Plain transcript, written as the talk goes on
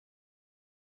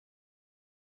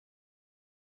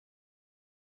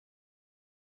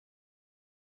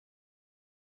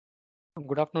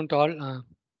Good afternoon to all.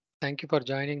 Thank you for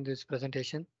joining this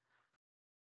presentation.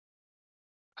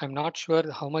 I'm not sure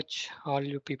how much all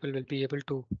you people will be able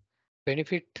to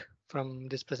benefit from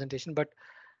this presentation, but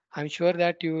I'm sure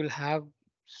that you will have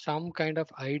some kind of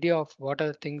idea of what are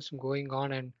the things going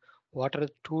on and what are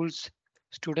the tools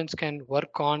students can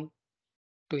work on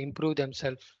to improve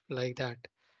themselves like that.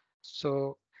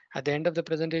 So at the end of the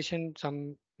presentation,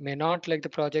 some may not like the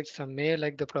projects, some may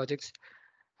like the projects.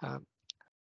 Uh,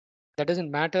 that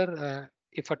doesn't matter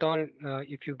if at all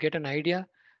if you get an idea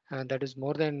that is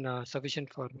more than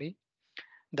sufficient for me.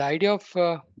 The idea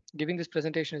of giving this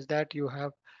presentation is that you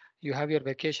have your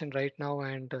vacation right now,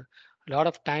 and a lot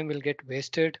of time will get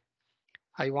wasted.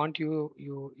 I want you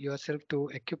yourself to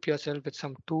equip yourself with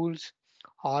some tools,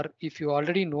 or if you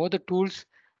already know the tools,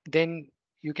 then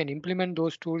you can implement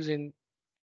those tools in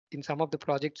some of the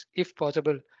projects if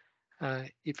possible,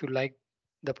 if you like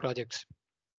the projects.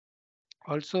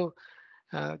 Also,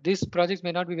 these projects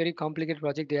may not be very complicated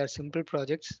project. They are simple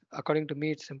projects. According to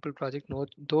me, it's simple project. No,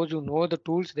 those who know the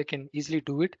tools, they can easily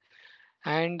do it.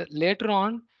 And later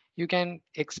on, you can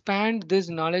expand this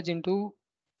knowledge into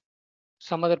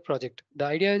some other project. The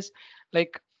idea is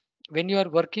like when you are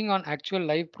working on actual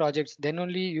live projects, then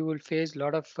only you will face a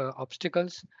lot of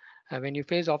obstacles. When you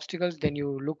face obstacles, then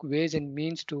you look ways and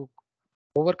means to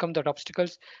overcome that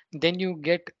obstacles. Then you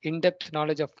get in-depth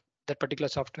knowledge of that particular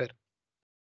software.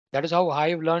 That is how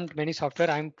I've learned many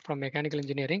software. I'm from mechanical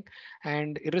engineering,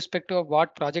 and irrespective of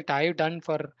what project I've done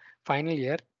for final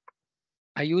year,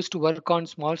 I used to work on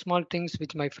small things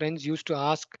which my friends used to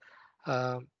ask,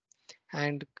 uh,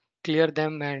 and clear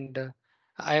them. And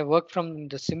I worked from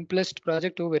the simplest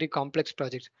project to very complex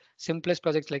projects. Simplest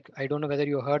projects, like I don't know whether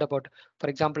you heard about, for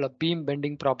example, a beam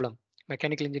bending problem.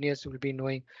 Mechanical engineers will be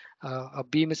knowing a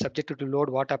beam is subjected to load.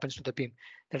 What happens to the beam?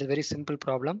 That is a very simple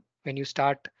problem. When you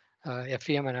start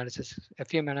FEM analysis,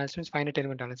 FEM analysis means finite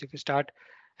element analysis. If you start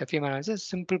FEM analysis,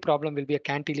 simple problem will be a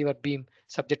cantilever beam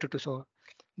subjected to so.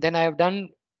 Then I have done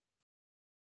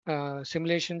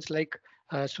simulations like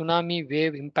tsunami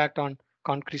wave impact on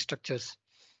concrete structures.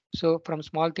 So from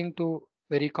small thing to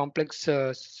very complex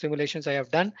simulations I have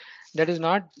done. That is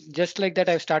not just like that.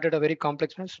 I've started a very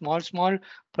complex one. Small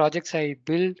projects I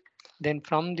build. Then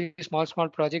from the small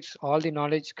projects, all the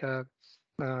knowledge uh,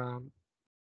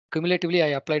 cumulatively I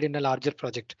applied in a larger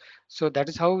project. So that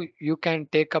is how you can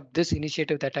take up this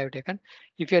initiative that I've taken.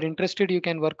 If you're interested, you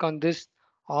can work on this,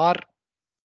 or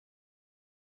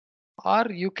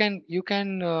you can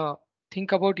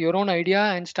think about your own idea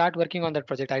and start working on that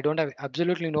project. I don't have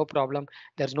absolutely no problem.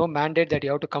 There's no mandate that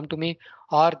you have to come to me,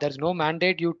 or there's no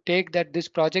mandate you take that this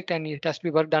project and it has to be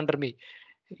worked under me.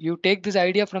 You take this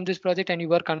idea from this project and you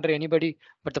work under anybody,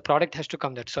 but the product has to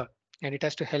come, that's all. And it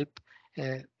has to help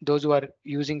those who are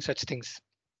using such things.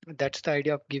 That's the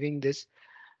idea of giving this.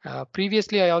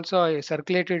 Previously, I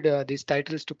circulated these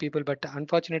titles to people, but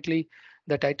unfortunately,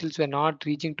 the titles were not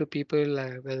reaching to people.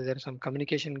 Whether there's some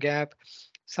communication gap,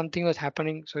 something was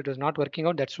happening, so it was not working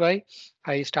out. That's why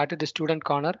I started the student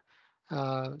corner,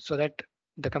 so that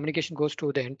the communication goes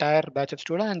to the entire batch of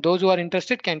students, and those who are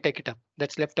interested can take it up.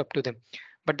 That's left up to them.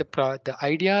 But the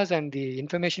ideas and the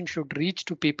information should reach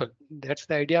to people. That's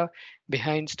the idea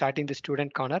behind starting the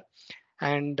student corner,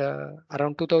 and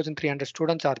around 2,300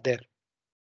 students are there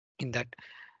in that.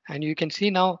 And you can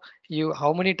see now you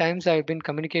how many times I've been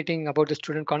communicating about the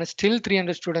student corner. Still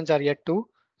 300 students are yet to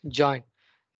join.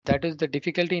 That is the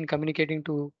difficulty in communicating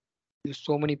to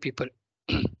so many people.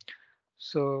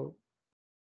 So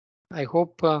I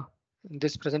hope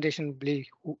this presentation will be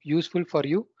useful for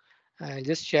you. I'll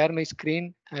just share my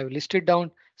screen. I've listed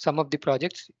down some of the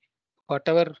projects.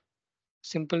 Whatever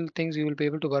simple things you will be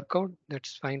able to work out,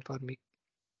 that's fine for me.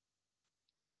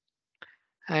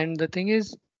 And the thing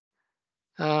is,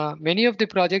 many of the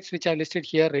projects which I listed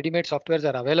here, ready-made softwares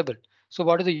are available. So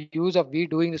what is the use of we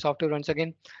doing the software once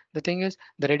again? The thing is,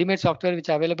 the ready-made software which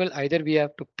are available, either we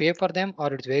have to pay for them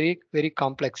or it's very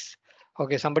complex.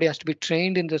 Okay, somebody has to be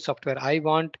trained in the software. I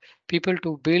want people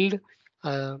to build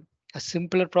uh, a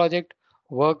simpler project.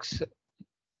 Works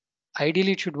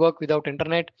ideally, it should work without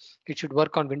internet. It should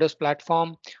work on Windows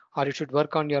platform, or it should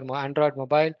work on your Android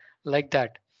mobile, like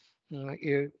that.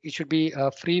 It should be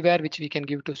freeware which we can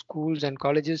give to schools and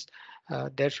colleges.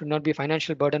 There should not be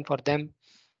financial burden for them,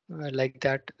 like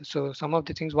that. So some of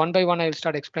the things one by one I will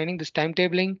start explaining this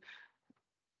timetabling.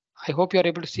 I hope you are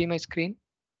able to see my screen.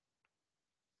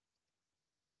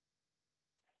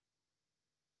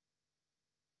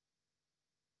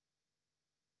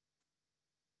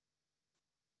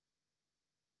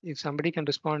 If somebody can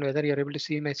respond whether you are able to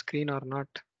see my screen or not.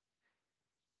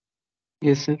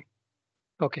 Yes, sir.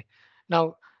 Okay.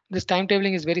 Now this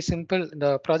timetabling is very simple.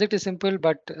 The project is simple,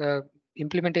 but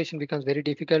implementation becomes very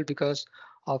difficult because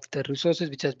of the resources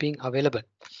which is being available.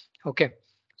 Okay,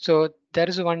 so there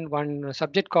is one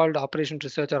subject called operation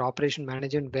research or operation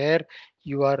management where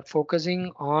you are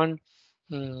focusing on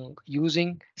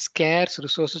using scarce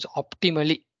resources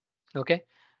optimally. Okay,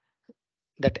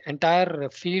 that entire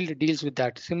field deals with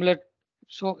that. Similar,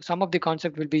 so some of the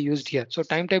concept will be used here. So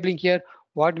timetabling here,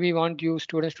 what we want you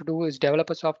students to do is develop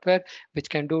a software which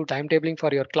can do timetabling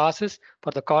for your classes,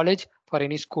 for the college, for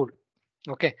any school.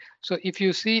 Okay, so if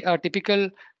you see a typical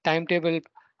timetable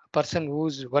person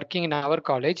who's working in our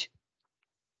college,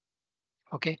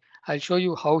 okay, I'll show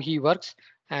you how he works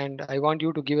and I want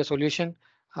you to give a solution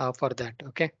for that.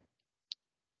 Okay,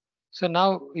 so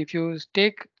now if you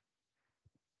take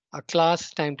a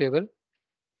class timetable,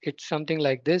 it's something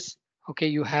like this. Okay,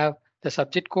 you have the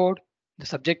subject code, the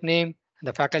subject name, and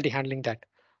the faculty handling that.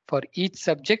 For each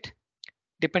subject,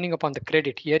 depending upon the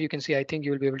credit, here you can see, I think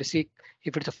you will be able to see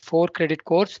if it's a 4 credit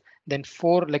course, then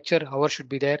 4 lecture hours should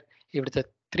be there. If it's a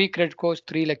 3 credit course,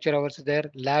 3 lecture hours is there.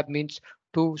 Lab means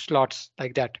 2 slots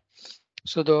like that.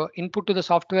 So the input to the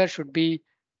software should be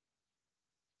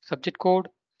subject code,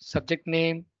 subject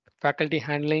name, faculty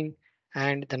handling,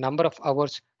 and the number of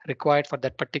hours required for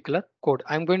that particular code.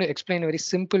 I'm going to explain a very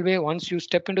simple way. Once you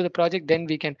step into the project, then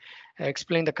we can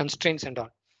explain the constraints and all.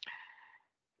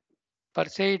 Per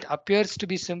se, it appears to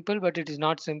be simple, but it is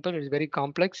not simple. It is very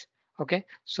complex. Okay,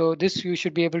 so this you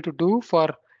should be able to do for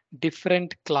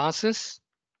different classes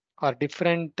or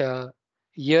different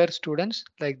year students.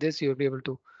 Like this, you'll be able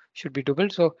to should be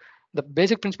doable. So the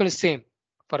basic principle is same.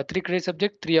 For a 3 credit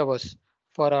subject, 3 hours.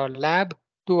 For a lab,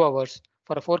 2 hours.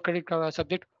 For a 4 credit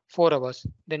subject, 4 hours.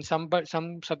 Then some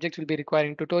subjects will be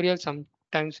requiring tutorials.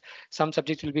 Sometimes some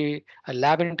subjects will be a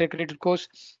lab integrated course.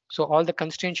 So all the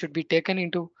constraints should be taken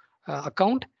into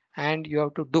account and you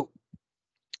have to do.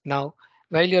 Now,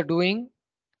 while you're doing,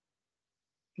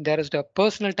 there is the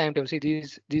personal timetable. See,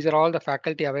 these are all the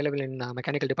faculty available in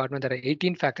mechanical department. There are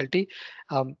 18 faculty.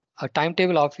 A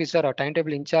timetable officer or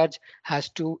timetable in charge has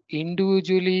to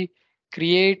individually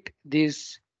create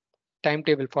this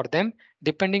timetable for them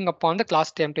depending upon the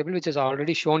class timetable which is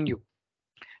already shown you.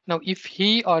 Now, if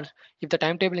the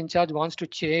timetable in charge wants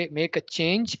to make a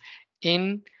change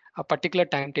in a particular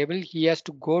timetable, he has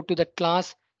to go to the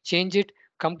class, change it,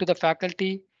 come to the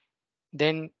faculty,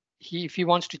 then if he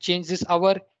wants to change this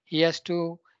hour, he has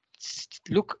to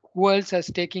look who else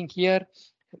is taking here.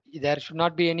 There should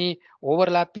not be any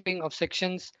overlapping of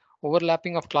sections,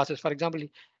 overlapping of classes. For example,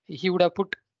 he would have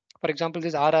put, for example,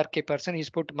 this RRK person, he's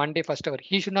put Monday first hour.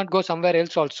 He should not go somewhere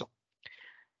else also.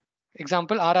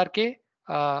 Example, RRK,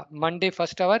 Monday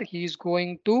first hour, he is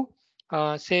going to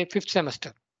say 5th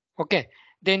semester. Okay,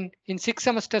 then in 6th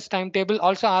semester's timetable,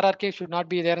 also RRK should not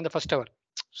be there in the first hour.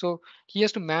 So he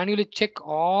has to manually check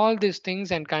all these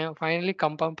things and kind of finally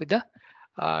come up with the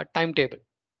timetable.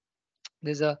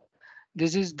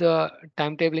 This is the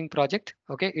timetabling project.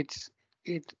 Okay,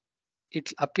 it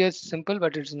it appears simple,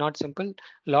 but it's not simple.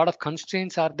 A lot of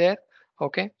constraints are there.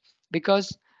 Okay,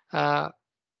 because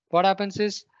what happens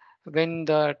is when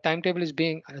the timetable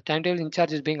in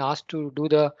charge is being asked to do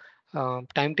the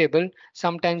timetable,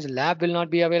 sometimes lab will not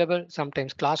be available,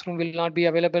 sometimes classroom will not be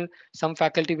available. Some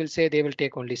faculty will say they will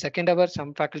take only second hour,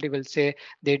 some faculty will say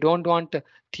they don't want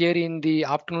theory in the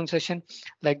afternoon session.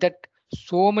 Like that,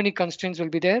 so many constraints will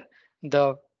be there.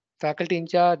 The faculty in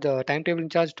charge, the timetable in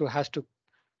charge to has to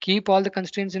keep all the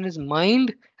constraints in his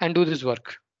mind and do this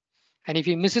work. And if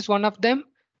he misses one of them,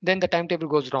 then the timetable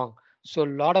goes wrong. So a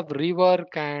lot of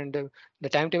rework and the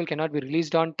timetable cannot be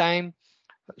released on time.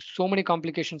 So many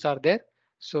complications are there.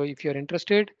 So if you're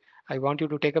interested, I want you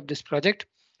to take up this project.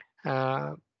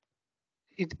 Uh,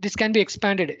 this can be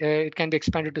expanded. It can be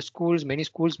expanded to schools. Many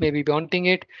schools may be wanting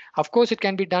it. Of course, it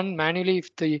can be done manually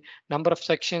if the number of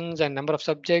sections and number of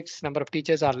subjects, number of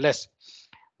teachers are less.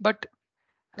 But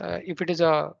if it is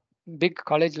a big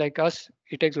college like us,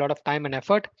 it takes a lot of time and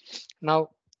effort. Now,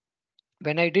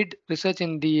 when I did research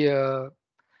in the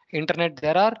internet,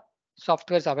 there are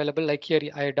softwares available. Like here,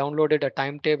 I downloaded a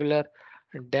timetabler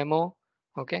demo.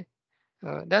 Okay,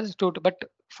 that's true. But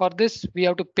for this, we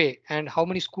have to pay. And how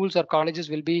many schools or colleges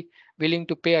will be willing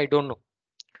to pay? I don't know.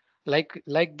 Like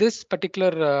this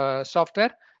particular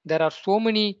software, there are so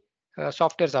many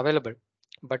softwares available,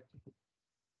 but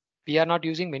we are not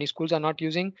using. Many schools are not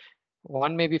using.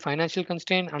 One may be financial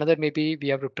constraint, another may be we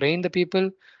have to train the people.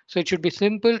 So it should be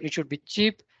simple, it should be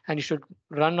cheap, and it should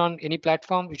run on any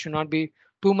platform. It should not be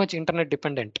too much internet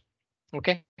dependent.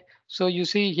 Okay, so you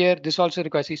see here, this also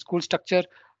requires a school structure,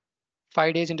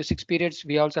 5 days into 6 periods.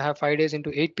 We also have 5 days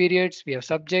into 8 periods. We have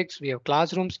subjects, we have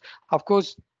classrooms. Of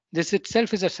course, This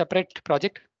itself is a separate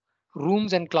project.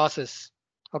 Rooms and classes.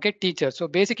 Okay, teachers. So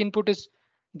basic input is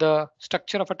the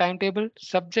structure of a timetable,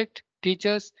 subject,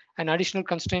 teachers, and additional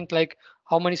constraint like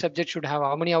how many subjects should have,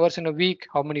 how many hours in a week,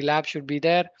 how many labs should be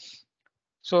there.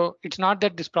 So it's not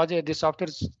that this project, this software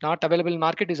is not available in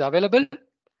market, is available,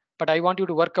 but I want you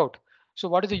to work out. So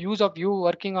what is the use of you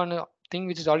working on a thing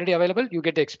which is already available? You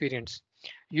get the experience.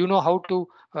 You know how to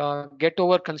get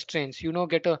over constraints. You know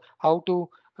how to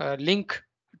link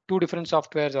two different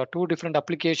softwares or two different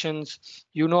applications.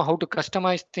 You know how to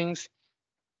customize things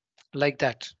like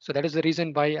that. So that is the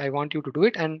reason why I want you to do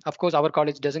it. And of course, our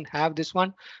college doesn't have this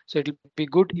one, so it'll be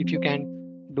good if you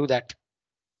can do that.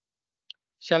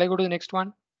 Shall I go to the next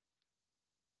one?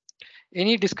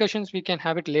 Any discussions, we can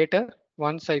have it later.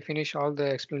 Once I finish all the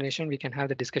explanation, we can have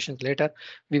the discussions later.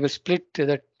 We will split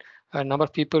the number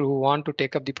of people who want to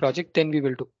take up the project, then we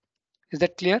will do. Is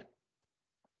that clear?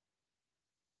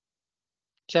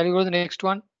 Shall we go to the next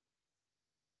one?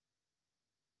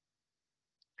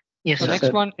 Yes, So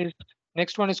sir.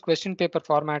 next one is question paper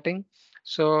formatting.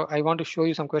 So I want to show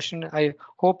you some question. I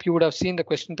hope you would have seen the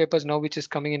question papers now, which is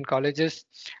coming in colleges.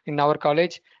 In our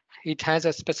college, it has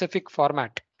a specific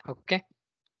format. Okay.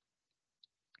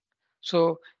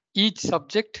 So each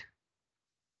subject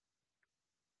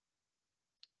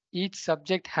each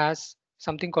subject has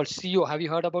something called CO. Have you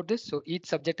heard about this? So each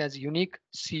subject has unique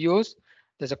COs.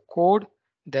 There's a code,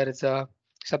 there is a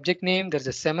subject name, there's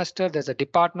a semester, there's a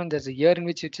department, there's a year in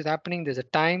which it is happening, there's a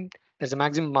time, there's a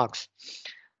maximum marks.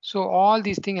 So all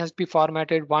these things has to be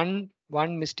formatted. One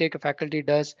mistake a faculty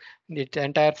does, the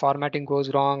entire formatting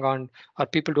goes wrong on, or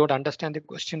people don't understand the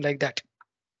question like that.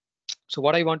 So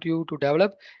what I want you to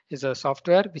develop is a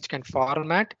software which can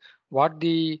format. What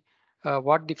the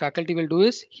faculty will do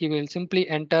is he will simply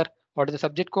enter what is the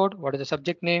subject code, what is the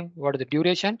subject name, what is the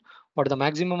duration, what are the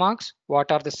maximum marks,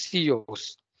 what are the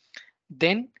COs.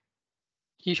 Then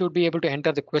he should be able to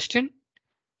enter the question.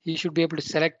 He should be able to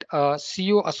select a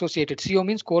CO associated. CO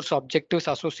means course objectives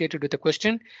associated with the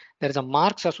question. There is a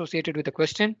marks associated with the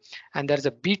question, and there is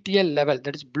a BTL level,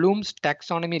 that is Bloom's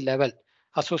taxonomy level,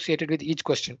 associated with each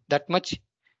question. That much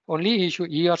only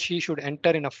he or she should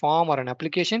enter in a form or an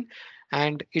application,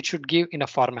 and it should give in a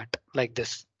format like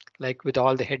this, like with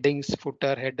all the headings,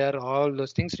 footer, header, all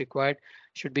those things required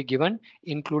should be given,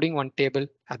 including one table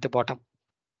at the bottom.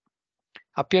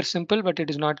 Appears simple, but it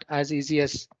is not as easy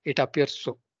as it appears.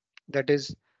 So that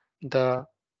is the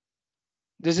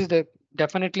this is the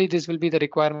definitely this will be the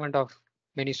requirement of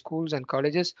many schools and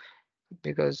colleges,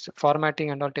 because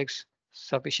formatting and all takes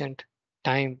sufficient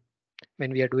time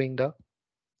when we are doing the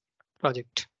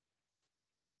project.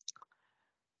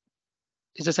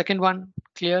 Is the second one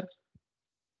clear?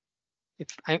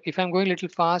 If I'm going a little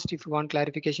fast, if you want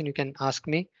clarification, you can ask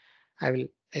me. I will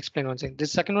explain one thing.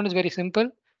 This second one is very simple.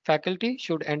 Faculty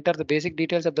should enter the basic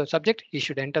details of the subject. He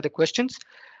should enter the questions,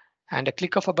 and a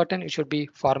click of a button, it should be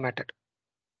formatted.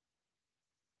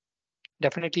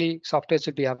 Definitely software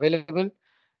should be available.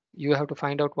 You have to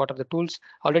find out what are the tools.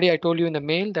 Already I told you in the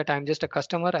mail that I'm just a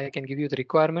customer. I can give you the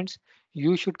requirements.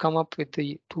 You should come up with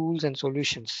the tools and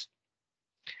solutions.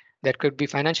 There could be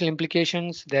financial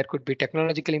implications. There could be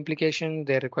technological implications.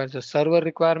 There requires a server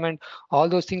requirement. All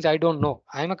those things I don't know.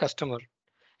 I'm a customer.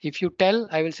 If you tell,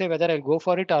 I will say whether I'll go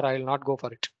for it or I'll not go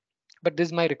for it. But this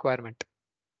is my requirement.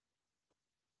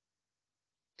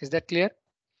 Is that clear?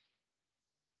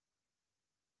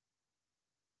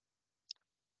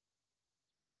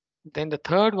 Then the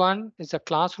third one is a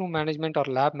classroom management or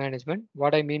lab management.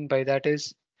 What I mean by that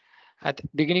is at the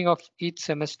beginning of each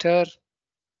semester,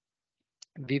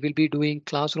 we will be doing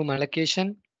classroom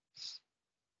allocation.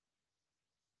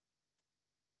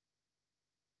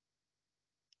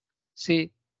 See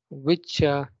which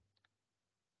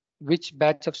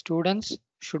batch of students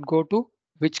should go to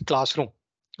which classroom.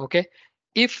 Okay,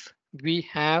 if we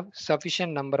have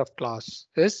sufficient number of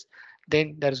classes,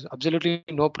 then there is absolutely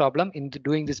no problem in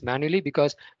doing this manually,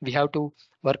 because we have to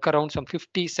work around some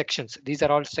 50 sections. These are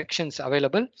all sections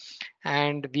available,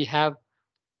 and we have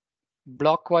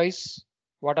block wise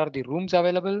what are the rooms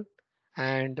available,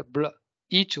 and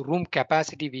each room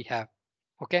capacity we have.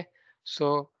 Okay,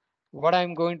 so what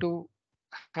I'm going to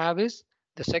have is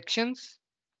the sections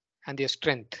and their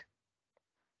strength,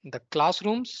 the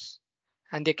classrooms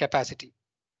and their capacity.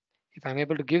 If I'm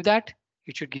able to give that,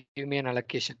 it should give me an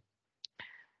allocation.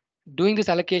 Doing this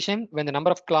allocation when the number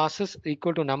of classes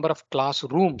equal to number of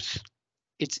classrooms,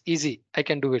 it's easy. I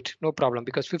can do it, no problem,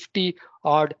 because 50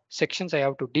 odd sections I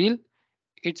have to deal.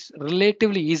 It's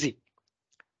relatively easy.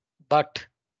 But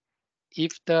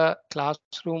if the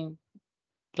classrooms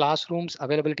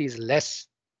availability is less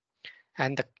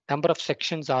and the number of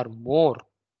sections are more,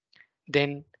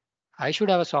 then I should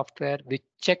have a software which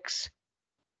checks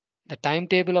the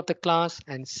timetable of the class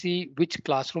and see which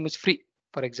classroom is free.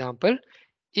 For example,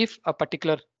 if a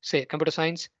particular, say, computer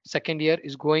science second year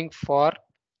is going for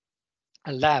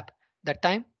a lab, that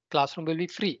time classroom will be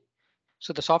free.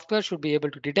 So the software should be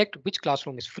able to detect which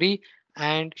classroom is free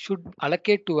and should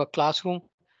allocate to a classroom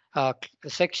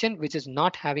section which is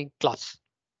not having class.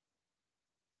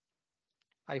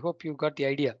 I hope you got the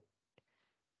idea.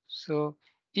 So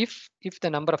if the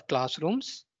number of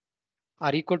classrooms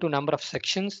are equal to number of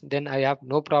sections, then I have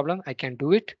no problem. I can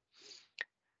do it.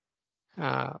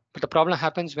 But the problem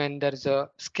happens when there is a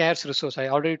scarce resource. I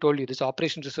already told you this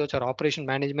operation research or operation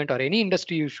management or any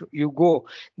industry you go,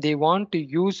 they want to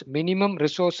use minimum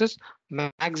resources,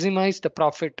 maximize the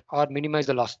profit or minimize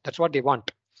the loss. That's what they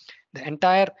want.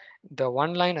 The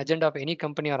one line agenda of any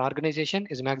company or organization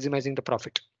is maximizing the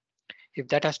profit. If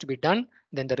that has to be done,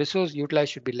 then the resource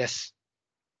utilized should be less.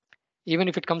 Even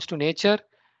if it comes to nature,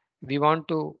 we want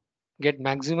to get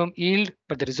maximum yield,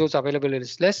 but the resource available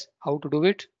is less. How to do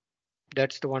it?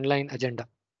 That's the one line agenda.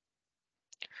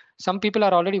 Some people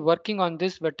are already working on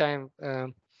this, but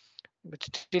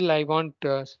still I want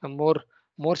some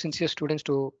more sincere students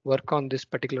to work on this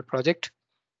particular project.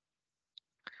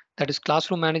 That is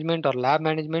classroom management or lab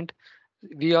management.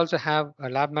 We also have a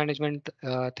lab management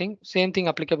thing. Same thing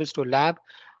applicable to lab.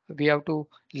 We have to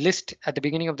list at the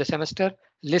beginning of the semester,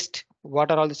 list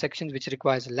what are all the sections which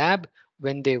requires lab,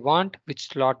 when they want, which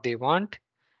slot they want.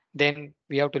 Then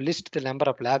we have to list the number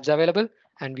of labs available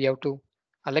and we have to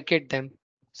allocate them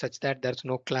such that there's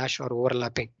no clash or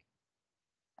overlapping.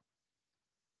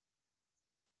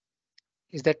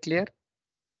 Is that clear?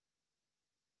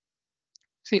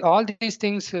 See, all these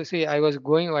things, see, I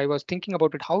was thinking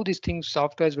about it, how these things,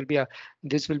 softwares will be,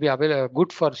 this will be available,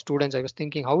 good for students. I was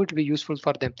thinking how it will be useful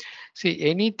for them. See,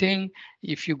 anything,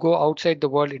 if you go outside the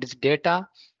world, it is data,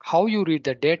 how you read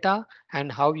the data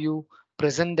and how you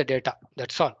present the data.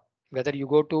 That's all. Whether you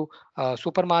go to a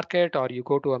supermarket or you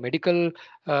go to a medical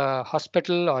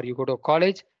hospital or you go to a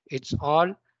college, it's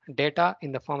all data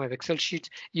in the form of Excel sheets.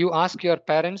 You ask your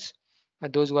parents,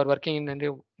 those who are working in, and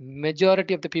the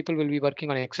majority of the people will be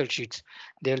working on Excel sheets.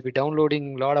 They'll be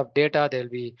downloading a lot of data. They'll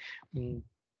be mm,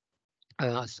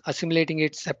 assimilating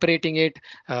it, separating it,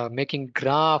 making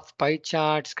graph, pie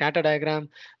chart, scatter diagram,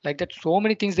 like that. So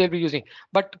many things they'll be using.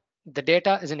 But the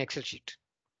data is an Excel sheet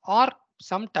or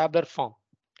some tabular form.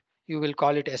 You will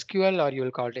call it SQL or you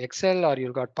will call it Excel or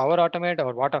you'll got Power Automate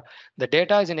or what. The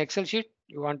data is in Excel sheet.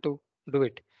 You want to do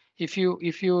it. If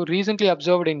you recently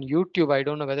observed in YouTube, I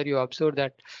don't know whether you observed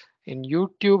that in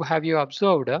YouTube. Have you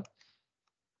observed?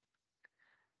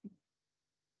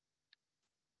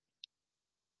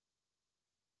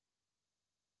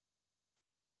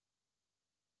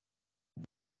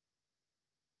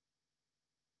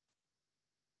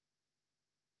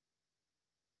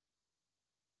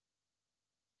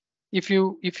 If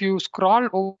you scroll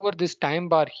over this time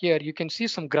bar here, you can see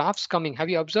some graphs coming. Have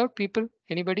you observed, people?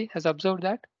 Anybody has observed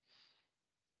that?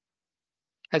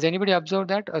 Has anybody observed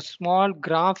that? A small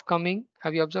graph coming.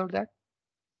 Have you observed that?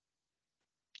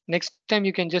 Next time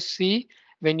you can just see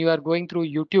when you are going through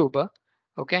YouTube.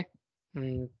 Okay.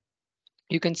 Mm,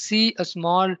 you can see a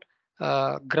small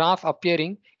graph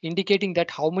appearing indicating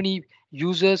that how many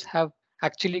users have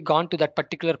actually gone to that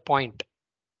particular point.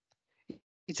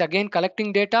 It's again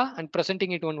collecting data and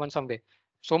presenting it on one some way.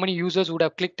 So many users would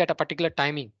have clicked at a particular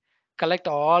timing, collect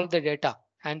all the data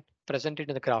and present it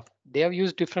in the graph. They have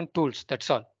used different tools. That's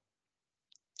all.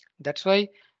 That's why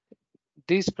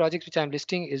these projects which I'm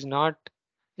listing is not,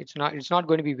 it's not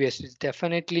going to be waste. It's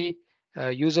definitely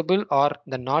usable, or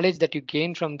the knowledge that you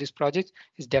gain from this project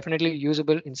is definitely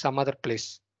usable in some other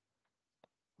place.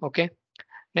 Okay.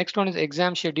 Next one is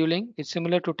exam scheduling. It's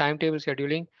similar to timetable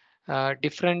scheduling.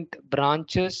 Different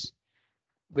branches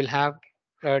will have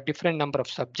a different number of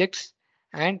subjects,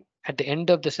 and at the end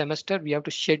of the semester we have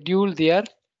to schedule their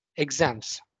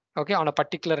exams, okay, on a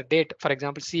particular date. For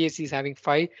example, CAC is having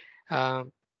uh,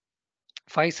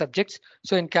 five subjects,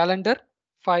 so in calendar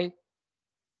 5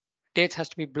 dates has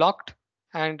to be blocked,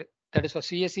 and that is for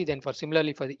CSE. Then for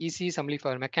similarly for the EC, similarly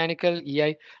for mechanical,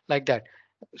 EI, like that.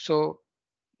 So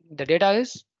the data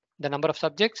is the number of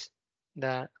subjects,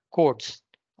 the codes.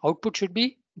 Output should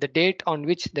be the date on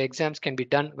which the exams can be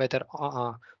done, whether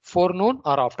forenoon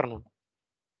or afternoon.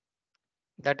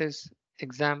 That is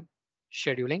exam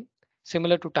scheduling,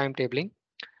 similar to timetabling.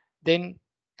 Then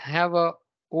have a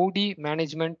OD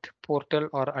management portal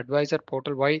or advisor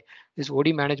portal. Why this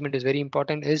OD management is very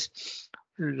important is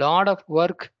lot of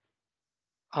work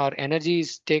or energy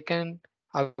is taken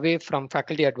away from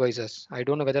faculty advisors. I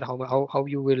don't know whether how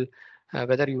you will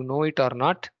whether you know it or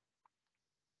not.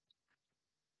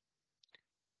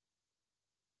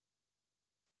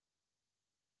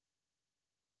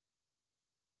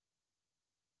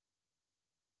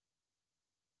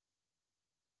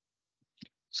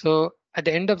 So at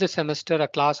the end of the semester, a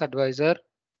class advisor,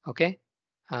 okay,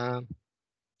 um,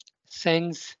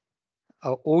 sends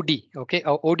a OD, okay,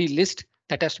 a OD list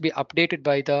that has to be updated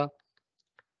by the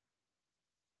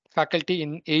faculty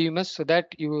in AUMS so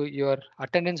that your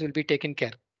attendance will be taken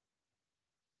care.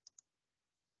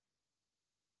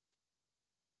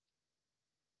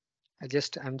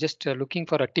 I'm just looking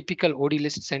for a typical OD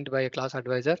list sent by a class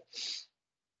advisor.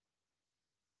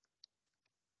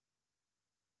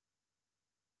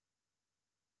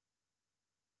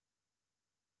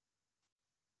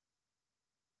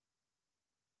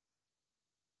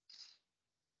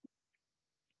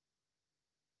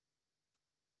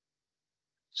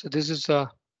 So this is a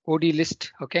OD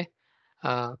list, okay.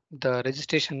 The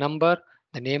registration number,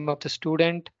 the name of the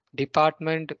student,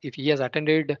 department, if he has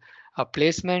attended a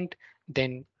placement,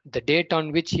 then the date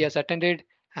on which he has attended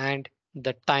and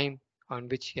the time on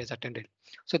which he has attended.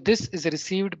 So this is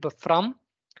received from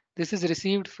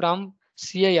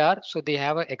CIR. So they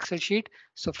have an Excel sheet.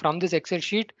 So from this Excel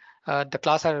sheet, the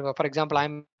class, for example,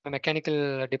 I'm a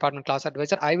mechanical department class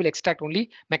advisor. I will extract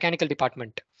only mechanical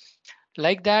department.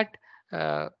 Like that,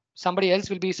 somebody else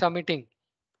will be submitting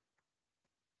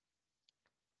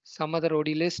some other OD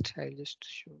list. I'll just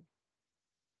show.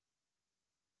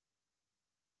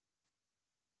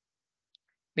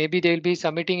 Maybe they will be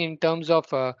submitting in terms of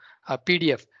a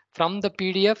PDF. From the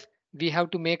PDF, we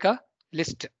have to make a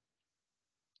list.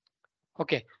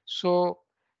 Okay, so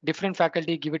different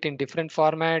faculty give it in different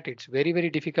format. It's very, very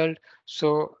difficult.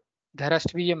 So there has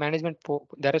to be a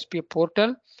there has to be a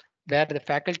portal where the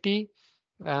faculty's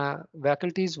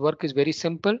work is very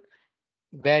simple,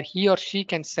 where he or she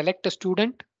can select a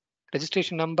student.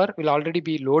 Registration number will already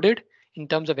be loaded in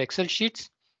terms of Excel sheets.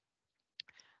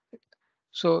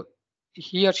 So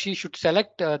he or she should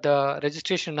select the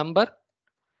registration number.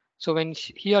 So when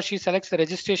he or she selects the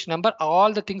registration number,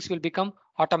 all the things will become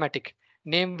automatic.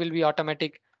 Name will be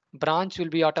automatic, branch will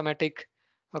be automatic.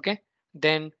 Okay.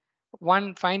 Then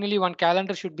finally one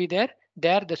calendar should be there.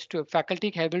 There the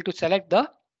faculty able to select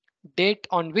the date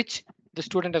on which the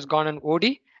student has gone on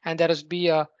OD, and there has be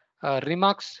a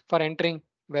remarks for entering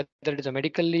whether it is a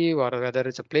medical leave or whether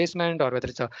it's a placement or whether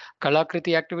it's a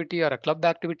Kalakriti activity or a club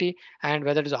activity, and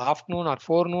whether it is afternoon or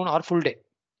forenoon or full day.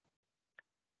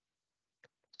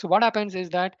 So what happens is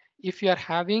that if you are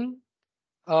having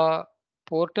a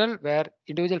portal where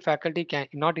individual faculty can,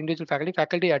 not individual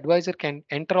faculty advisor can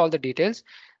enter all the details,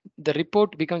 the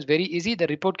report becomes very easy. The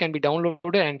report can be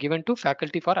downloaded and given to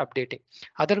faculty for updating.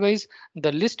 Otherwise,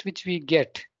 the list which we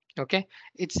get, okay,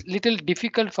 it's little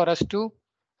difficult for us to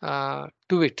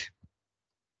do it.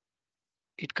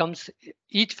 It comes,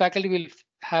 each faculty will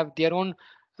have their own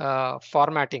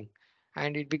formatting,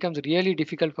 and it becomes really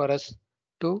difficult for us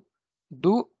to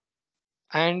do,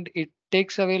 and it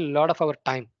takes away a lot of our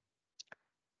time.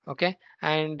 Okay,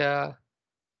 and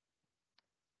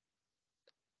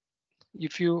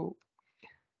if you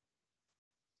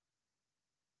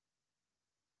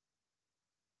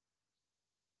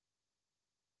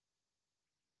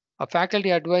a faculty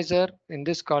advisor in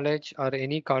this college or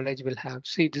any college will have,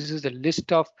 see, this is the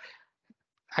list of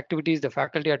activities the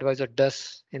faculty advisor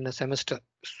does in a semester.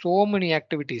 So many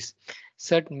activities,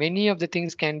 said many of the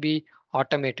things can be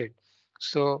automated.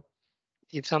 So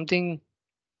if something,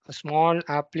 a small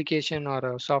application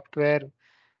or a software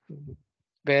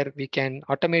where we can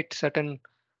automate certain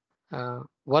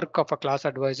work of a class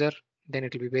advisor, then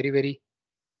it will be very, very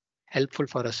helpful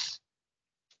for us.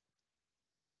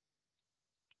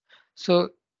 So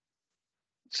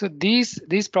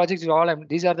these projects are all,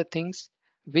 these are the things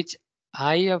which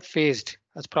I have faced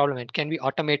as problem. It can be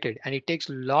automated and it takes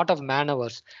a lot of man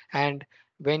hours, and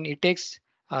when it takes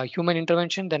human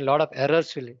intervention, then a lot of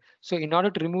errors will. So in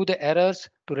order to remove the errors,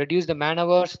 to reduce the man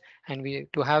hours, and we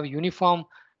to have uniform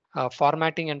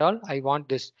formatting and all, I want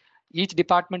this. Each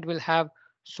department will have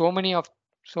so many of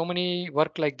so many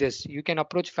work like this. You can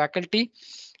approach faculty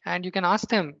and you can ask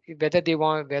them whether they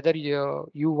want, whether you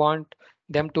want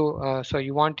them to so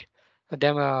you want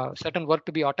them certain work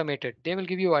to be automated. They will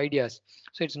give you ideas.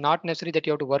 So it's not necessary that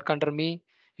you have to work under me.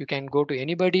 You can go to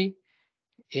anybody,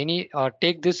 any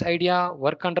take this idea,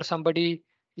 work under somebody.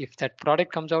 If that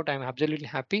product comes out, I'm absolutely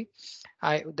happy.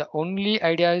 The only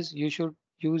idea is you should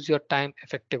use your time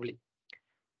effectively.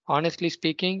 Honestly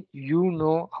speaking, you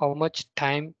know how much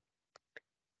time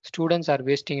students are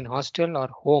wasting in hostel or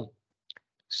home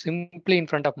simply in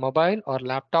front of mobile or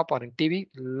laptop or in TV.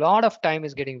 Lot of time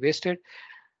is getting wasted.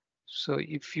 So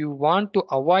if you want to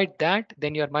avoid that,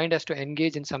 then your mind has to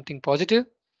engage in something positive,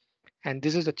 and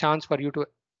this is a chance for you to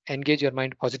engage your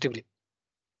mind positively.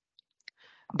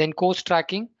 Then course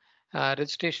tracking.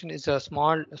 Registration is a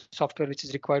small software which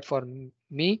is required for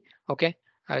me. Okay,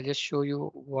 I'll just show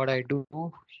you what I do.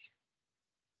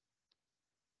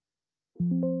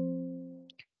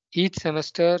 Each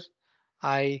semester,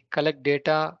 I collect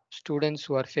data students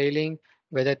who are failing,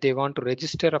 whether they want to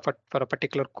register for a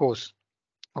particular course.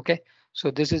 Okay,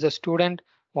 so this is a student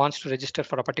wants to register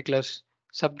for a particular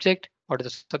subject. What is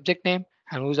the subject name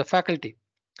and who's the faculty?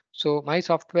 So my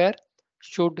software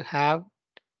should have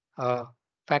a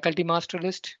faculty master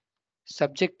list,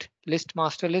 subject list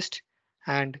master list,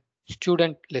 and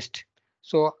student list.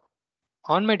 So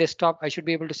on my desktop, I should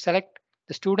be able to select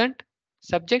the student,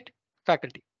 subject,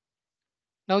 faculty.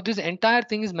 Now this entire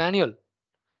thing is manual.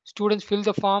 Students fill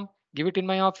the form, give it in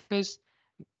my office.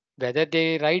 Whether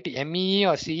they write MEE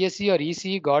or CSE or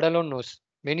ECE, God alone knows.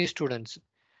 Many students,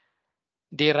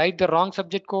 they write the wrong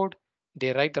subject code,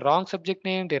 they write the wrong subject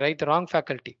name, they write the wrong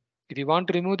faculty. If you want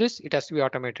to remove this, it has to be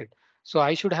automated. So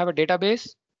I should have a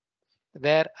database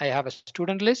where I have a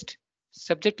student list,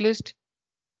 subject list,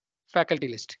 faculty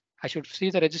list. I should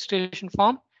see the registration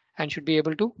form and should be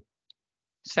able to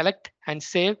select and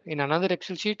save in another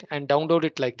Excel sheet and download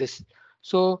it like this.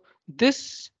 So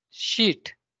this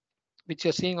sheet which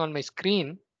you're seeing on my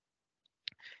screen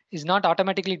is not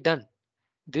automatically done.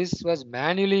 This was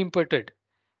manually inputted,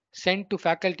 sent to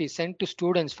faculty, sent to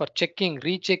students for checking,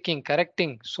 rechecking,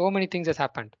 correcting. So many things has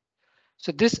happened.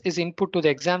 So this is input to the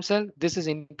exam cell. This is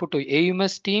input to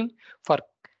AUMS team for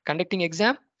conducting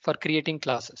exam, for creating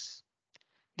classes.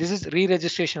 This is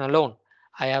re-registration alone.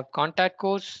 I have contact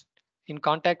codes. In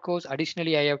contact codes,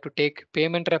 additionally, I have to take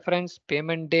payment reference,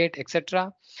 payment date,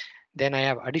 etc. Then I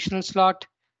have additional slot.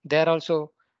 There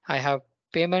also I have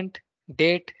payment,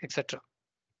 date, etc.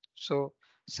 So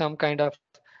some kind of,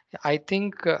 I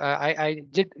think I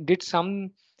did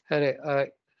some uh,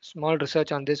 small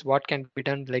research on this. What can be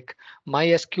done, like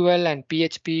MySQL and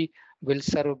PHP will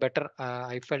serve better.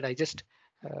 I felt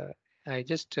uh, I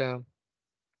just uh,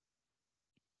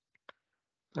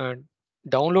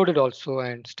 downloaded also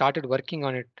and started working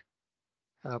on it,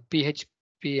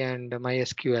 PHP and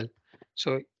MySQL.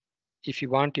 So if you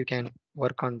want, you can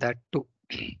work on that too.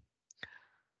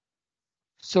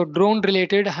 So drone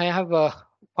related, I have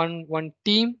one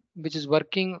team which is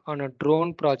working on a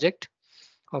drone project.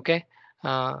 Okay,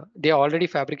 they already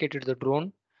fabricated the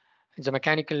drone. It's a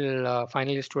mechanical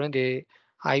final year student.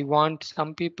 I want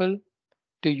some people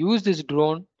to use this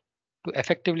drone to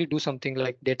effectively do something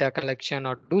like data collection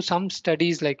or do some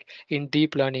studies like in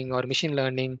deep learning or machine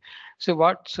learning. So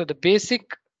the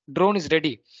basic drone is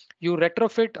ready. You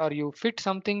retrofit or you fit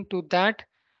something to that,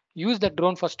 use that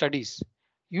drone for studies.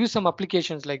 Use some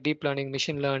applications like deep learning,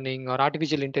 machine learning, or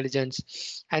artificial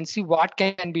intelligence, and see what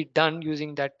can be done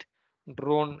using that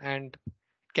drone, and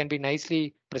can be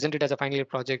nicely presented as a final year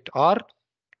project, or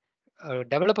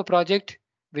develop a project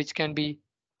which can be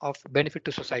of benefit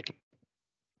to society.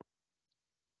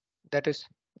 That is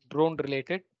drone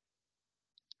related.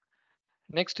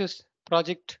 Next is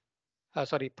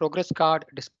progress card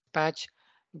dispatch.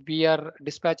 We are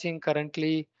dispatching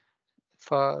currently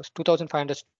for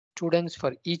 2,500 students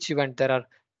for each event. There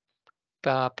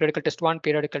are periodical test 1,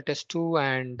 periodical test 2,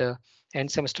 and end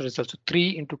semester results. So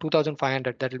 3 into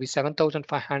 2,500, that will be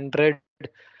 7,500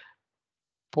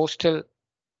 postal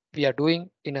we are doing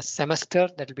in a semester.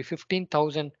 That will be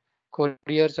 15,000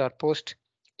 couriers or post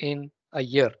in a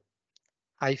year.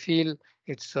 I feel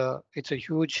it's a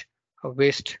huge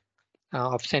waste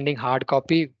of sending hard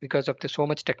copy because of the so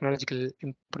much technological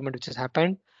improvement which has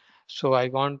happened. So I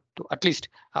want to at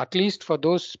least for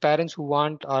those parents who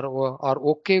want or are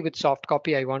okay with soft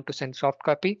copy, I want to send soft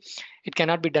copy. It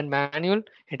cannot be done manual.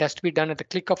 It has to be done at the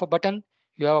click of a button.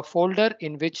 You have a folder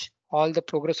in which all the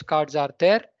progress cards are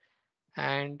there,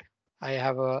 and I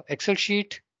have a Excel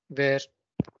sheet where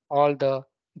all the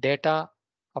data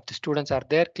of the students are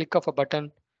there. Click of a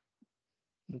button,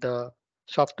 the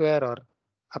software or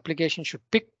application should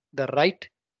pick the right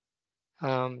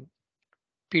um,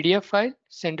 PDF file,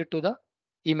 send it to the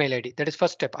email ID. That is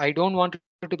first step. I don't want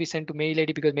it to be sent to mail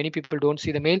ID because many people don't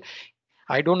see the mail.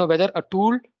 I don't know whether a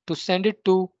tool to send it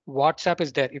to WhatsApp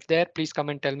is there. If there, please come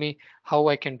and tell me how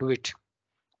I can do it.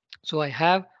 So I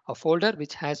have a folder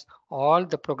which has all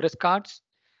the progress cards,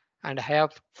 and I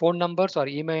have phone numbers or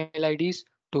email IDs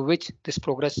to which this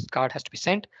progress card has to be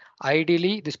sent.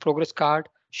 Ideally, this progress card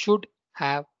should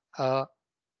have a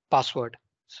password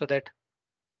so that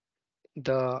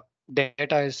the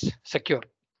data is secure.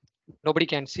 Nobody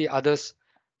can see others'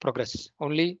 progress.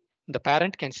 Only the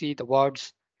parent can see the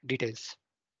ward's details.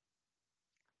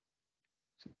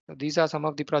 So these are some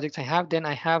of the projects I have. Then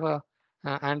I have a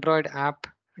Android app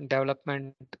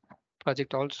development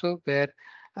project also, where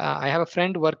I have a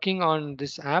friend working on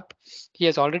this app. He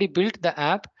has already built the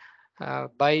app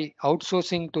by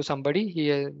outsourcing to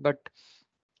somebody. But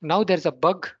now there's a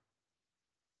bug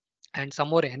and some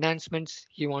more enhancements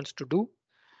he wants to do.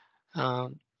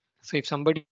 Um, so if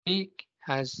somebody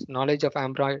has knowledge of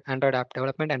Android app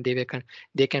development and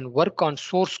they can work on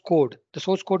source code, the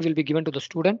source code will be given to the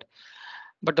student.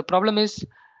 But the problem is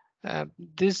uh,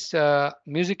 this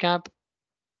music app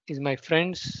is my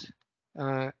friend's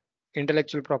uh,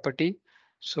 intellectual property.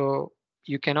 So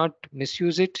you cannot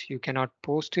misuse it, you cannot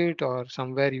post it, or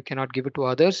somewhere you cannot give it to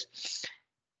others.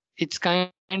 It's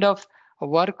kind of a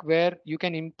work where you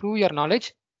can improve your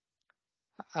knowledge,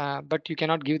 but you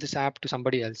cannot give this app to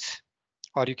somebody else,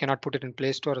 or you cannot put it in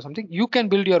Play Store or something. You can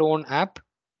build your own app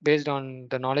based on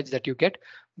the knowledge that you get,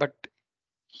 but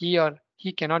he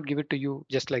cannot give it to you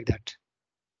just like that.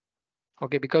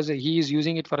 Okay, because he is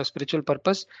using it for a spiritual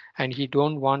purpose and he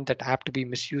don't want that app to be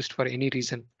misused for any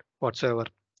reason whatsoever.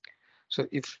 So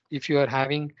if you are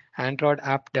having Android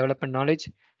app development knowledge,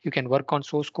 you can work on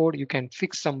source code, you can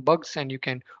fix some bugs, and you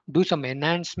can do some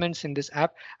enhancements in this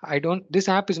app. This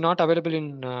app is not available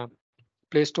in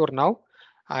Play Store now.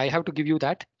 I have to give you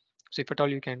that. So if at all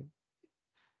you can,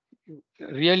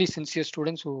 really sincere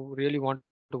students who really want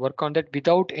to work on that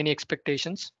without any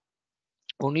expectations,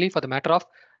 only for the matter of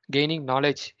gaining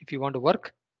knowledge. If you want to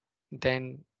work,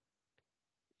 then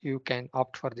you can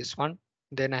opt for this one.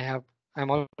 Then I'm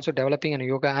also developing a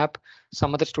yoga app.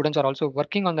 Some other students are also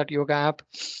working on that yoga app.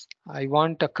 I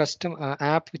want a custom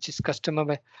app which is can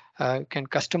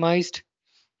customized.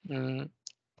 Mm,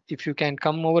 if you can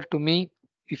come over to me,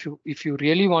 if you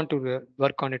really want to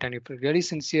work on it and if you're really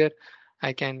sincere,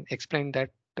 I can explain that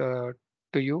to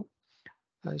you.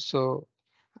 So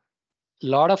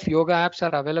lot of yoga apps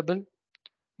are available,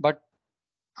 but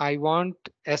I want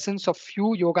essence of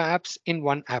few yoga apps in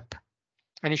one app,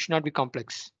 and it should not be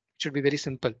complex. It should be very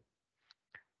simple.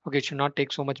 Okay, it should not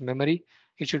take so much memory.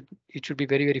 It should be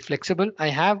very flexible. I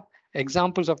have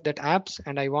examples of that apps,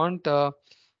 and I want mm,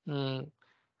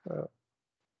 uh,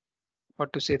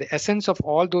 what to say, the essence of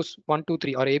all those 1, 2,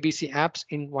 3 or ABC apps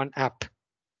in one app.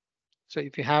 So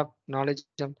if you have knowledge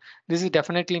of this, is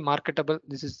definitely marketable.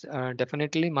 This is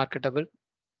definitely marketable.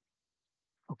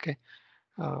 Okay.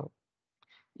 Uh,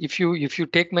 if you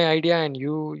take my idea and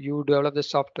you develop the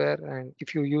software, and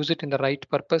if you use it in the right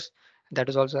purpose, that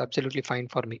is also absolutely fine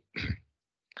for me.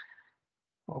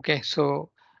 Okay, so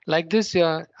like this,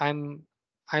 I'm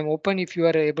open. If you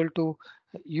are able to,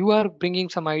 you are bringing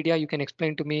some idea, you can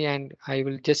explain to me, and I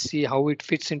will just see how it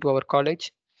fits into our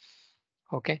college.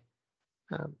 Okay,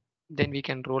 um, then we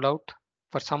can roll out.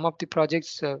 For some of the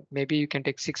projects, maybe you can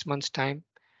take 6 months time.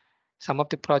 Some of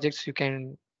the projects you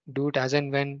can do it as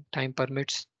and when time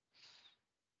permits.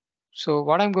 So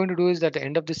what I'm going to do is, at the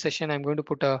end of this session, I'm going to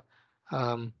put a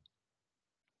um,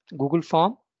 Google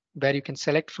form where you can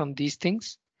select from these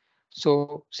things.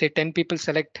 So say 10 people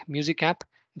select music app,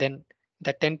 then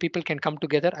that 10 people can come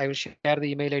together. I will share the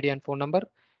email ID and phone number.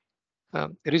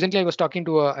 Recently, I was talking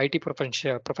to a IT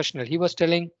professional. He was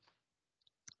telling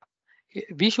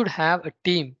we should have a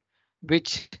team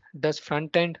which does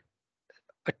front end,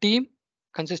 a team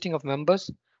consisting of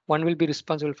members. One will be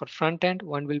responsible for front end,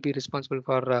 one will be responsible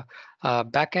for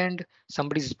back end,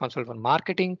 somebody is responsible for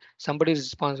marketing, somebody is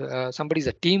responsible, somebody is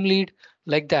a team lead,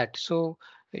 like that. So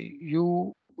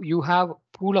you have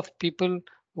pool of people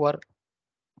who are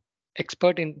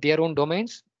expert in their own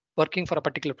domains working for a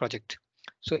particular project.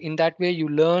 So in that way, you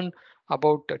learn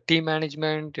about team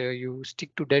management, you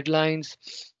stick to deadlines,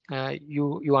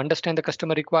 you understand the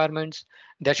customer requirements.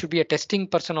 There should be a testing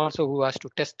person also who has to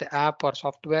test the app or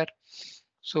software.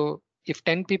 So if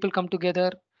 10 people come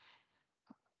together,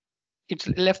 it's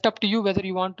left up to you whether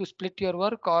you want to split your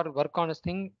work or work on a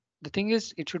thing. The thing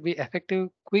is, it should be effective,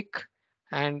 quick,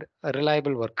 and a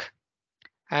reliable work.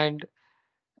 And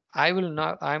I'm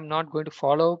not going to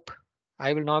follow up.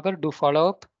 I will never do follow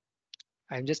up.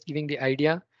 I'm just giving the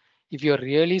idea. If you're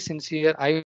really sincere,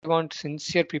 I want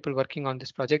sincere people working on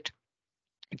this project.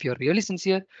 If you're really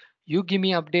sincere, you give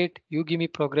me update, you give me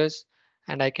progress,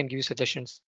 and I can give you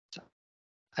suggestions.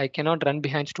 I cannot run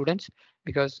behind students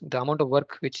because the amount of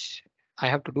work which I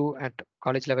have to do at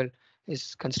college level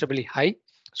is considerably high.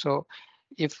 So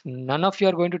if none of you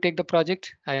are going to take the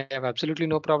project, I have absolutely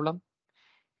no problem.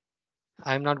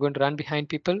 I'm not going to run behind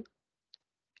people.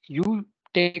 You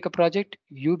take a project,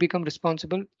 you become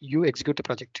responsible, you execute the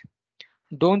project.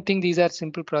 Don't think these are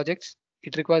simple projects.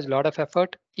 It requires a lot of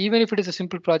effort. Even if it is a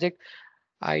simple project,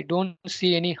 I don't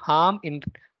see any harm in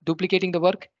duplicating the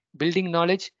work, building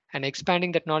knowledge, and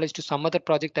expanding that knowledge to some other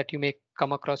project that you may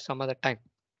come across some other time.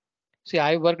 See,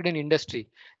 I worked in industry.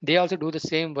 They also do the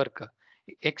same work.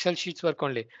 Excel sheets work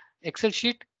only. Excel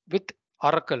sheet with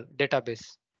Oracle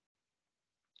database.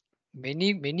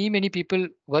 Many people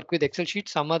work with Excel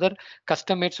sheets, some other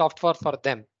custom made software for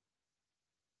them.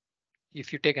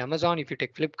 If you take Amazon, if you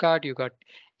take Flipkart, you got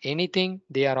anything,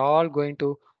 they are all going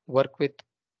to work with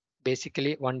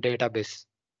basically one database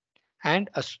and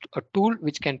a tool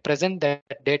which can present that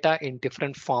data in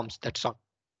different forms. That's all.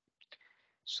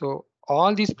 So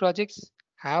all these projects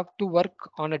have to work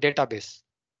on a database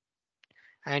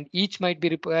and each might be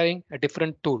requiring a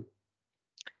different tool.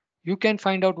 You can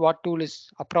find out what tool is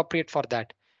appropriate for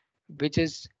that, which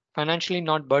is financially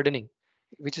not burdening,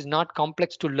 which is not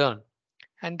complex to learn,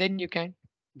 and then you can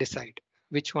decide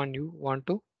which one you want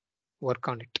to work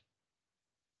on it.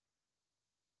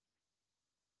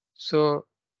 So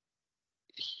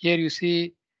here you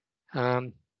see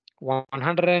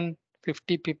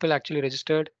 150 people actually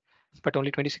registered, but only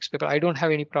 26 people. I don't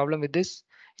have any problem with this.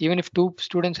 Even if 2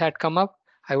 students had come up,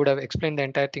 I would have explained the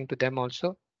entire thing to them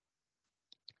also.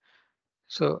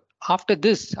 So after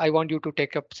this, I want you to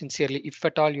take up sincerely, if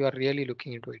at all you are really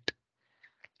looking into it.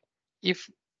 If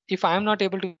if I am not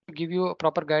able to give you a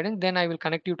proper guidance, then I will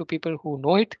connect you to people who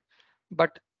know it.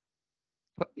 But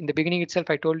in the beginning itself,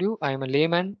 I told you I am a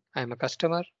layman, I am a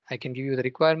customer, I can give you the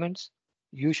requirements.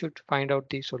 You should find out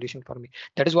the solution for me.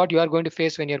 That is what you are going to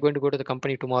face when you're going to go to the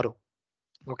company tomorrow.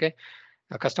 Okay.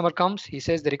 A customer comes, he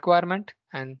says the requirement,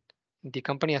 and the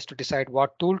company has to decide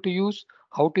what tool to use,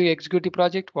 how to execute the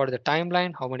project, what is the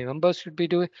timeline, how many members should be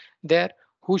doing there,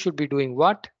 who should be doing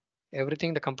what.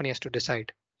 Everything the company has to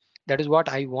decide. That is what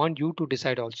I want you to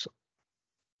decide also.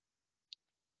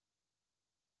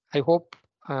 I hope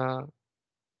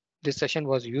this session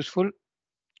was useful.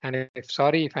 And if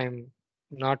sorry if I'm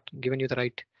not giving you the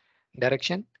right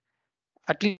direction,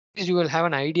 at least you will have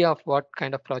an idea of what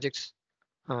kind of projects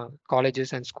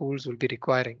colleges and schools will be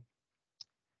requiring.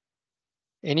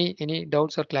 Any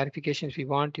doubts or clarifications if you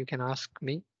want, you can ask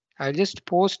me. I'll just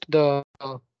post the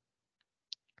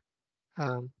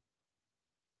um,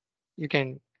 you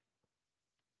can,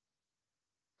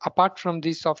 apart from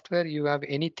this software, you have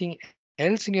anything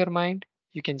else in your mind,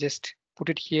 you can just put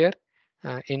it here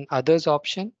in others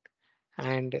option,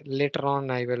 and later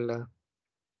on I will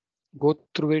go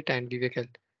through it and we will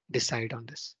decide on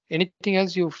this. Anything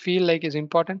else you feel like is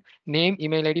important? Name,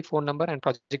 email ID, phone number, and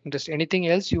project interest. Anything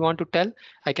else you want to tell,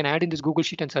 I can add in this Google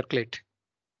Sheet and circulate.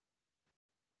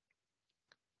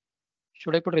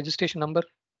 Should I put registration number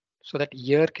so that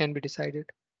year can be decided?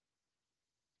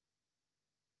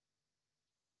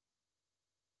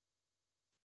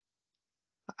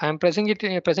 I'm presenting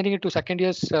it to second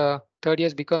years, third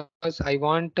years, because I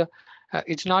want.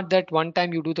 It's not that one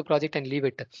time you do the project and leave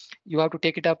it. You have to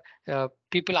take it up.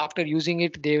 People after using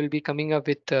it, they will be coming up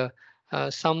with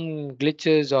some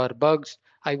glitches or bugs.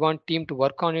 I want team to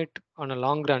work on it on a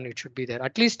long run. It should be there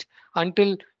at least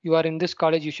until you are in this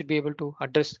college. You should be able to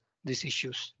address these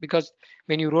issues, because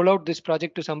when you roll out this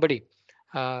project to somebody,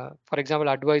 for example,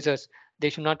 advisors, they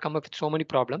should not come up with so many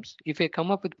problems. If they come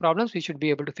up with problems, we should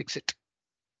be able to fix it.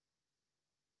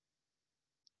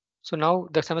 So now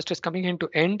the semester is coming into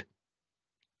end.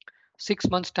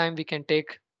 6 months time we can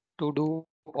take to do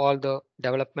all the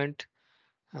development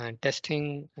and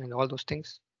testing and all those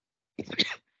things.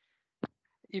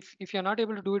 If you're not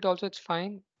able to do it also, it's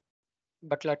fine,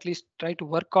 but at least try to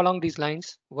work along these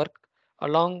lines, work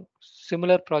along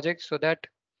similar projects so that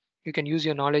you can use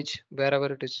your knowledge wherever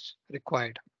it is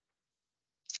required.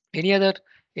 Any other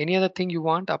any other thing you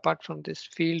want apart from this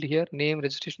field here: name,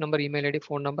 registration number, email ID,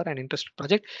 phone number, and interest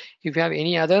project? If you have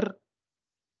any other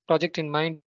project in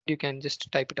mind, you can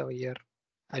just type it over here.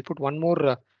 I'll put one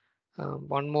more,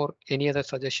 any other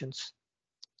suggestions?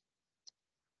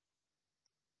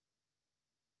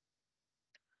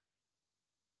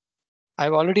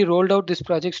 I've already rolled out these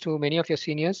projects to many of your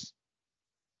seniors.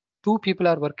 2 people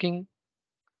are working,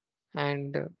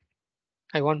 and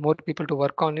I want more people to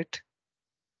work on it.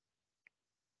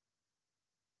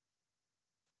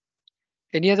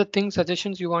 Any other things,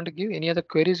 suggestions you want to give? Any other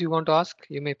queries you want to ask?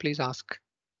 You may please ask.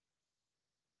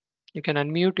 You can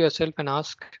unmute yourself and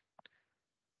ask.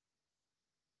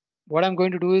 What I'm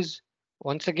going to do is,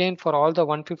 once again, for all the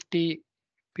 150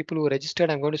 people who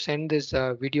registered, I'm going to send this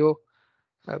video,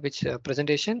 which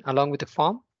presentation along with the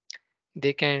form.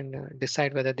 They can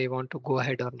decide whether they want to go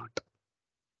ahead or not.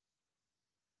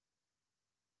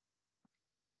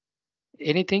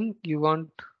 Anything you want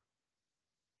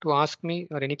to ask me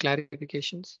or any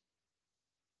clarifications?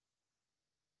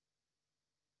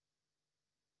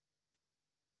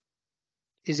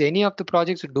 Is any of the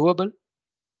projects doable?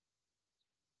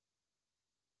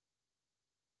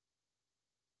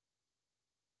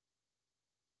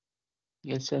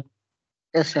 Yes, sir.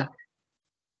 Yes, sir.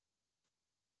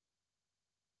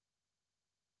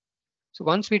 So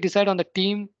once we decide on the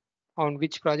team on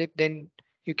which project, then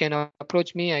you can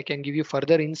approach me. I can give you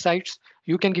further insights.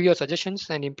 You can give your suggestions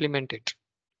and implement it.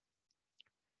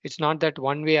 It's not that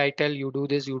one way I tell you do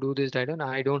this. I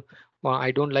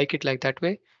don't like it like that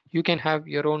way. You can have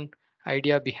your own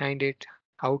idea behind it,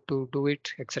 how to do it,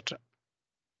 etc.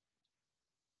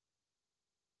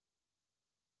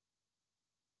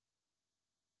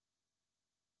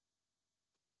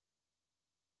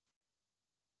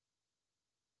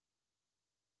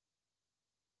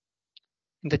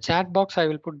 In the chat box, I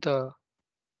will put the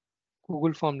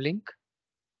Google Form link.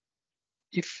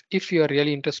 If you are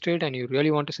really interested and you really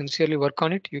want to sincerely work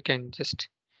on it, you can just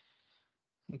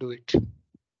do it.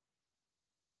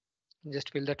 Just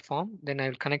fill that form. Then I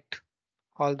will connect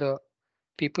all the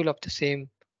people of the same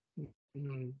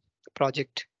mm,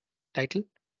 project title.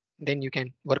 Then you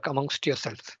can work amongst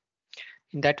yourself.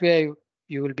 In that way,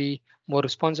 you will be more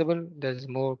responsible. There's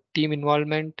more team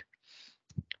involvement.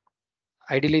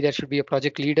 Ideally, there should be a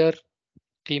project leader,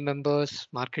 team members,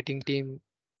 marketing team,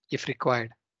 if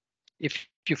required. If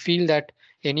you feel that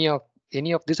any of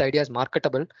these ideas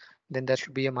marketable, then there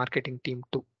should be a marketing team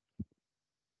too.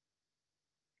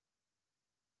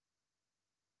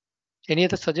 Any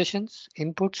other suggestions,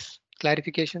 inputs,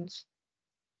 clarifications?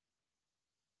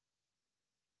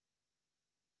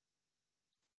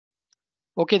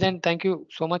 Okay, then thank you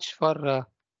so much for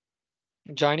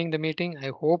joining the meeting. I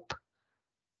hope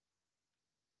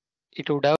it would have